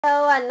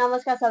Hello and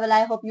namaskar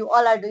सबैलाई. I hope you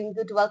all are doing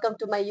good. Welcome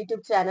to my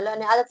YouTube channel.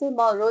 अनि आज चाहिँ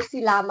म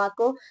रोशी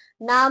लामाको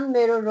नाम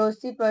मेरो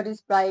Roshi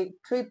produced by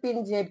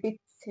Trippin J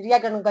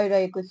react गर्न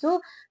गइरहेको छु.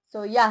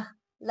 So yeah,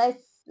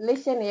 let's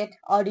listen it.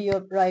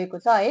 Audio रहेको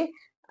छ है.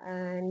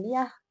 And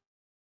yeah,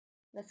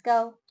 let's go.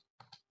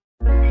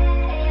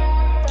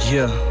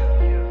 Yeah,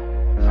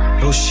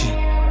 Roshi.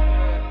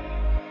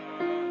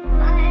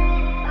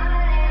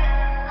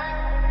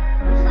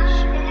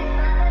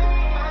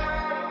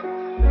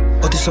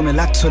 कति समय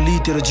लाग्छ लि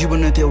तेरो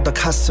जीवन त एउटा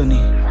खास छ नि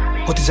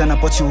कतिजना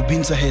पछि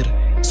उभिन्छ हेर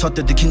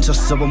सत्य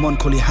देखिन्छस् जब मन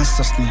खोली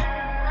हाँस्छस् नि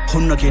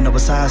हुन्न केही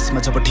नवसासमा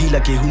जब ढिला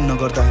केही हुन्न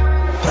गर्दा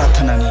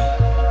प्रार्थना नि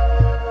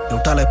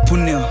एउटालाई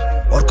पुण्य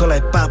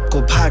अर्कोलाई पापको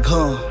भाग ह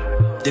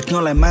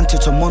देख्नलाई मान्छे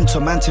छ मन छ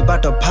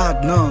मान्छेबाट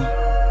भाग्न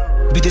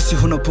विदेशी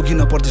हुन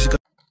पुगिन पर्दैछ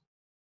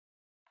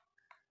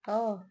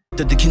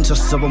सत्य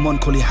देखिन्छस् जब मन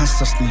खोली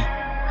हाँस्छस् नि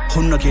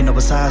हुन्न केही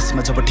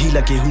नवसासमा जब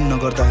ढिला केही हुन्न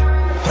गर्दा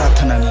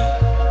प्रार्थना नि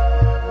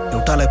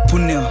एउटालाई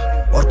पुण्य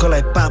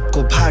अर्कोलाई पापको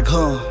भाग ह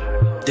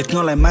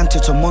देख्नलाई मान्छे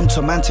छ मन छ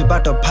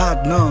मान्छेबाट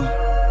भाग्न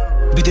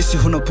विदेशी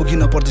हुन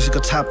पुगिन परदेशीको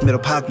छाप मेरो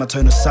भागमा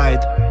छैन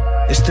सायद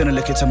यस्तै नै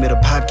लेखेछ मेरो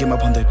भाग्यमा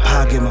भन्दै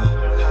भाग्यमा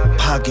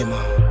भाग्यमा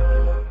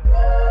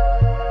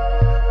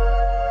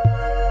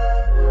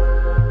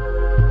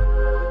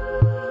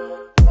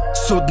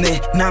सोध्ने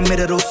नाम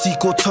मेरो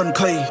रोशीको छन्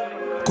खै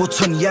को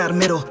छन् यार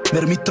मेरो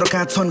मित्र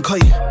कहाँ छन्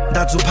खै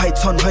दाजुभाइ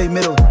छन् है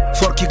मेरो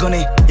फर्किगने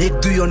एक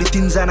दुई अनि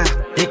तीन जना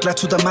एकला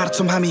छुदा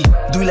मार्छौं हामी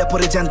दुईलाई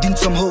परे जान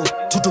दिन्छौं हो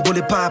छुटो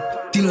बोले पाप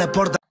तिनलाई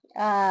पर्दा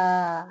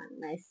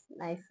नाइस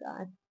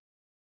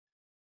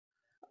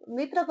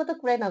मित्रको त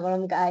कुरै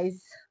नगरौँ गाइस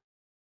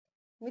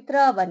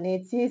मित्र भन्ने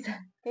चीज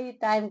केही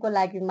टाइमको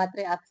लागि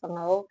मात्रै आफूसँग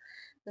हो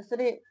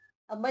जसरी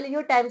अब मैले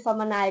यो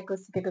टाइमसम्म आएको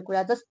सिकेको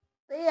कुरा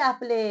जस्तै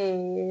आफूले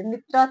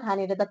मित्र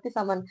ठानेर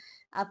जतिसम्म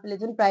आफूले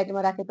जुन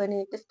प्रायोरिटीमा राखे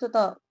पनि त्यस्तो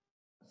त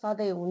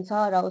सधैँ हुन्छ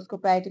र उसको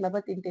प्रायोरिटीमा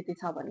पनि त्यति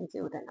छ भन्ने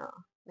चाहिँ हुँदैन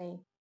नै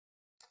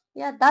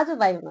या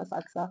दाजुभाइ हुन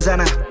सक्छ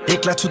जना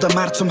एकला छुदा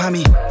मार्छौं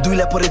हामी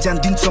दुईलाई परे जान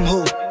दिन्छौं हो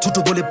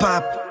छुटो बोले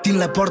पाप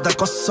तिनलाई पर्दा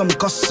कसम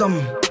कसम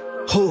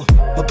हो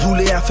म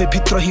भुले आफै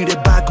भित्र हिँडे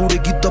बागुडे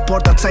गिद्ध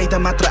पर्दा चाहिदा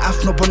मात्र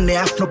आफ्नो बन्ने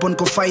आफ्नो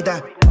बनको फाइदा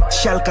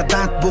स्यालका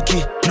दाँत बोकी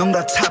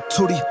नङ्ग्रा छाप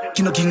छोडी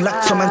किन घिन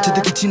लाग्छ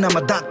मान्छेदेखि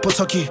चिनामा दाग पो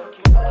छ कि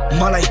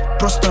मलाई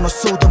प्रश्न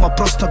नसोध म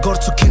प्रश्न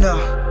गर्छु किन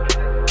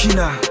किन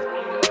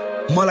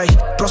मलाई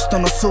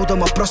प्रश्न नसोध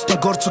म प्रश्न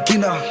गर्छु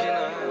किन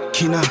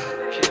किन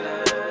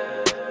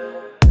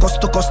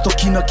कस्तो कस्तो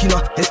किन किन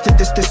यस्तै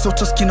त्यस्तै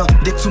सोचस् किन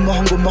देख्छु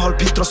महँगो महल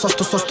भित्र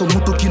सस्तो सस्तो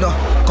मुटु किन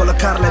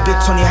कलाकारलाई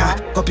बेच्छन् यहाँ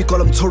कपी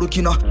कलम छोडु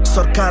किन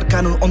सरकार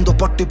कानुन अन्धो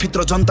पट्टी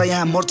भित्र जनता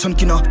यहाँ मर्छन्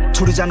किन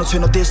छोडी जानु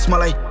छैन देश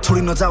मलाई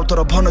छोडी नजाऊ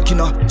तर भन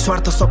किन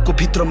स्वार्थ सबको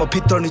भित्र म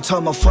भित्र नि छ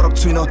म फरक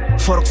छुइन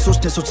फरक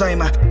सोच्ने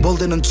सोचाइमा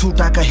बोल्दैनन्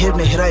छुट आँखा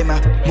हेर्ने हेराइमा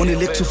मुनि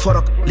लेख्छु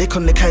फरक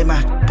लेखन लेखाइमा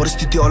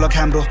परिस्थिति अलग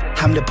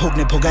हामीले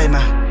भोग्ने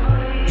भोगाइमा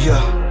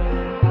या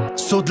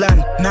सोध्लान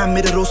नाम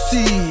मेरो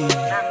रोशी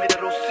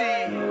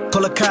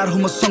कलाकार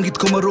हुँ म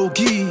संगीतको म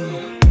रोगी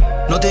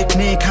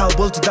नदेख्ने खाओ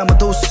बोल्दा म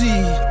दोषी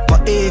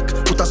म एक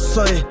उता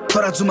 100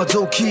 तराजुमा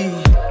जोखी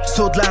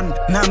सोध्लान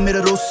नाम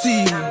मेरो रोशी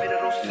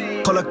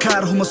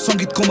कलाकार हुँ म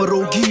संगीतको म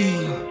रोगी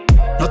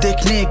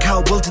नदेख्ने खाओ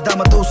बोल्दा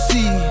म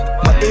दोषी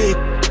म एक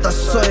उता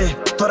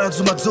 100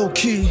 तराजुमा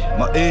जोखी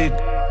म एक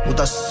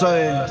उता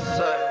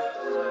 100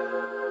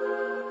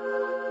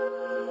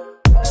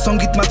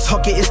 संगीतमा छ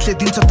के यसले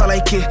दिन्छ तलाई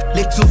के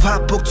लेख्छु भाव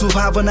बोक्छु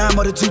भावना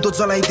मरे जिउँदो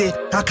जलाइदे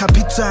आँखा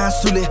भिज्छ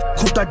आँसुले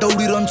खुट्टा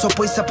दौडिरहन्छ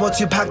पैसा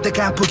पछि भाग्दै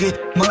कहाँ पुगे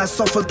मलाई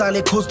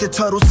सफलताले खोज्दै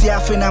छ रोशी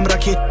आफै नाम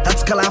राखे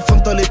आजकल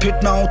आफन्तले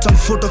भेट्न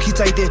आउँछन् फोटो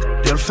खिचाइदे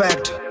रियल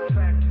फ्याक्ट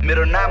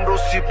मेरो नाम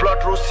रोशी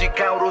ब्लड रोशी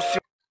गाउँ रोशी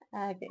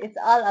इट्स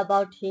अल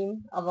अबाउट हिम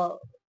अब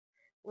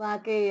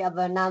उहाँकै अब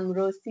नाम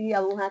रोशी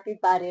अब उहाँकै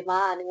बारेमा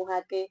अनि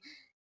उहाँकै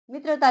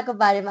मित्रताको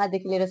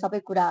बारेमादेखि लिएर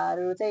सबै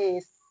कुराहरू चाहिँ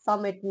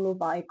समेट्नु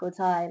भएको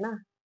छ हैन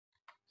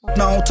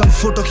नाउँछन्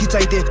फोटो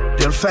खिचाइदे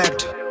रियल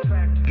फ्याक्ट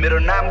मेरो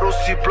नाम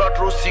रोशी ब्लड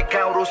रोशी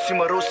गाउँ रोशी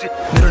म रोशी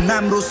मेरो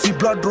नाम रोशी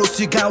ब्लड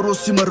रोशी गाउँ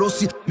रोशी म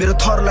रोशी मेरो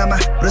थरलामा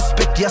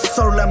रेस्पेक्ट या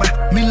सरलामा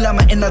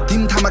मिल्लामा एना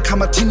धिम थामा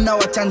खामा छिन्ना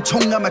वा चान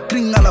छोङ्गामा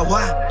क्रिङ्गाला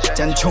वा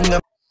चान छोङ्गा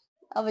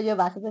अब यो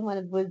भाषा चाहिँ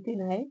मैले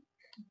बुझ्दिन है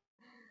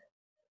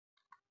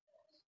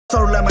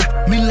सरलामा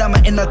मिल्लामा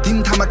एना धिम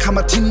थामा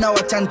खामा छिन्ना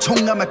वा चान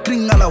छोङ्गामा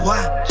क्रिङ्गाला वा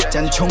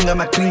चान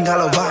छोङ्गामा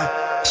क्रिङ्गाला वा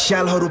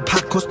स्यालहरू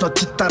भाग खोज्न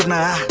चित्तार्न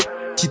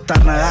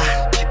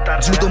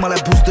जुदो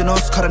मलाई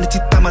बुझ्दैनस् खरानी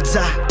चित्तामा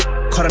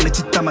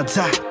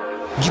जा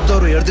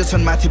गीतहरू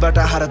हेर्दैछन् माथिबाट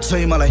आएर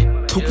जय मलाई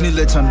थुक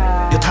निल्दैछन्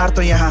यथार्थ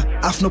यहाँ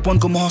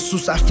आफ्नोपनको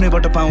महसुस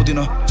आफ्नैबाट पाउँदिन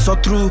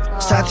शत्रु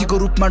साथीको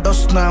रूपमा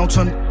डस्न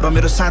आउँछन् र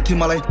मेरो साथी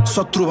मलाई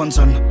शत्रु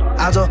भन्छन्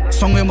आज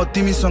सँगै म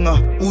तिमीसँग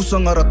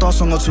उसँग र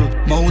तसँग छु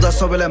म हुँदा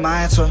सबैलाई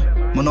माया छ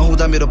म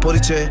नहुँदा मेरो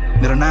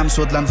परिचय मेरो नाम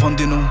सोध्लान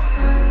भनिदिनु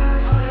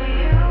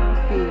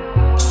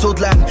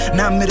सोध्लान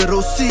नाम मेरो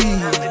रोशी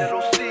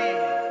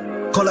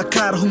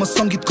कलाकार हुँ म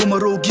संगीतको म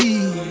रोगी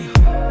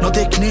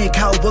नदेख्ने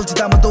खाओ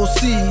बोल्दा म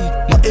दोषी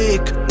म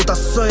एक उता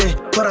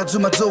 100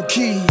 तराजुमा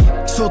जोखी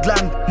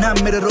सोध्लान नाम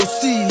मेरो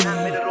रोशी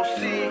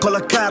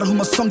कलाकार हुँ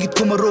म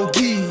सङ्गीतको म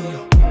रोगी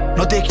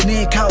नदेख्ने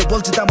खाऊ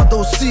बल्छितामा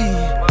दोषी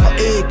म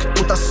एक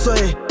उता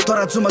 100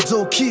 तराजुमा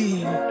जोखी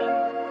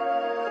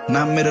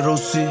नाम मेरो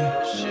रोशी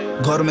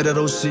घर मेरो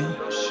रोशी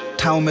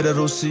ठाउँ मेरो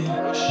रोशी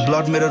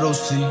ब्लड मेरो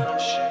Roshi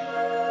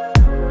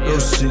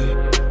Roshi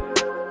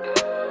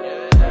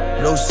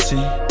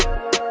Roshi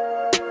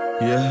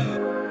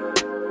yeah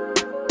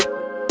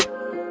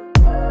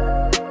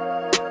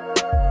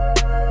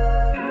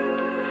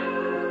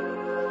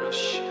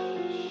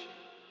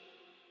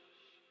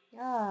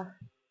Yeah,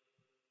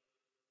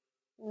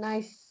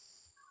 nice,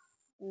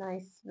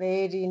 nice,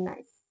 very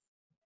nice.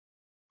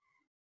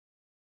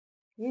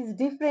 He's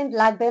different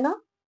लाग्दैन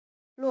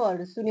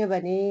फ्लोहरू सुन्यो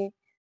भने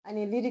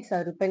अनि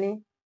लिरिक्सहरू पनि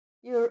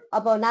यो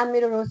अब नाम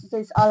मेरो रोसी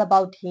चाहिँ इट्स अल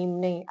अबाउट हिम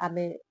नै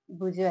हामीले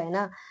बुझ्यो होइन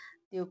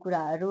त्यो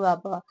कुराहरू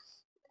अब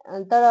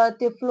तर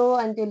त्यो फ्लो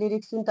अनि त्यो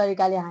लिरिक्स जुन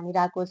तरिकाले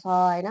हानिरहेको छ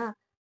होइन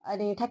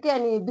अनि ठ्याक्कै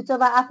अनि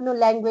बिचमा आफ्नो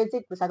ल्याङ्ग्वेज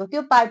चाहिँ घुसाएको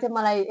त्यो पार्ट चाहिँ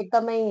मलाई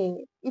एकदमै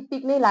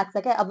इपिक नै लाग्छ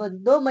क्या अब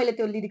दो मैले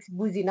त्यो लिरिक्स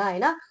बुझिनँ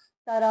होइन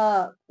तर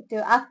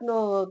त्यो आफ्नो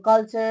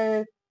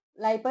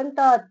कल्चरलाई पनि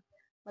त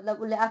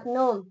मतलब उसले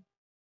आफ्नो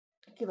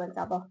के भन्छ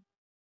अब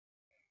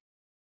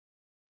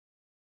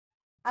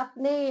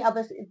आफ्नै अब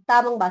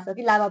तामाङ भाषा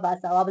कि लामा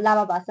भाषा हो अब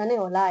लामा भाषा नै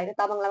होला होइन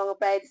तामाङ लामाको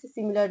प्रायः जस्तो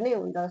सिमिलर नै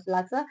हुन्छ जस्तो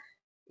लाग्छ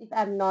इफ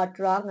आइएम नट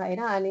रङ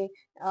होइन अनि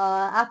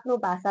आफ्नो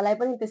भाषालाई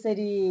पनि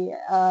त्यसरी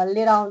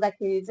लिएर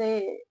आउँदाखेरि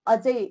चाहिँ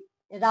अझै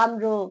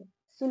राम्रो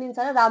सुनिन्छ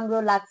र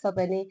राम्रो लाग्छ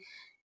भने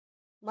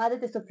मलाई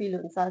चाहिँ त्यस्तो फिल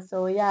हुन्छ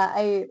so yeah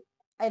I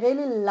I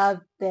really love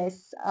this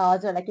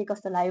हजुरहरूलाई के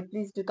कस्तो लाग्यो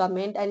प्लिज डु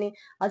कमेन्ट अनि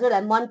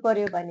हजुरहरूलाई मन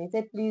पर्यो भने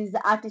चाहिँ प्लिज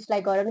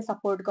आर्टिस्टलाई गएर नि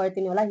सपोर्ट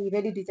गरिदिनु होला हि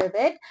रियली डिजर्भ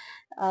इट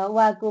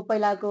उहाँको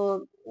पहिलाको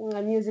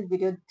म्युजिक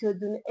भिडियो थियो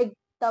जुन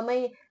एकदमै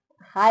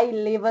हाई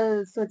लेभल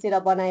सोचेर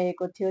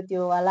बनाएको थियो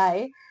त्यो वाला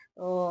है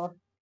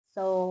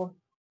so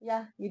yeah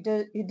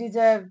you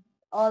deserve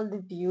all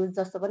the views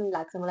जस्तो पनि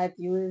लाग्छ मलाई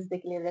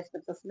भ्युजदेखि लिएर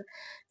रेस्पेक्ट जस्तो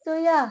सो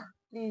या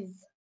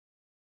प्लिज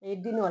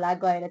हेरिदिनु होला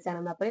गएर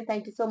च्यानलमा पनि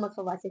thank you so much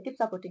for watching keep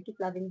supporting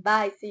keep loving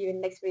by C you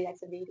in next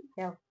reaction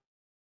video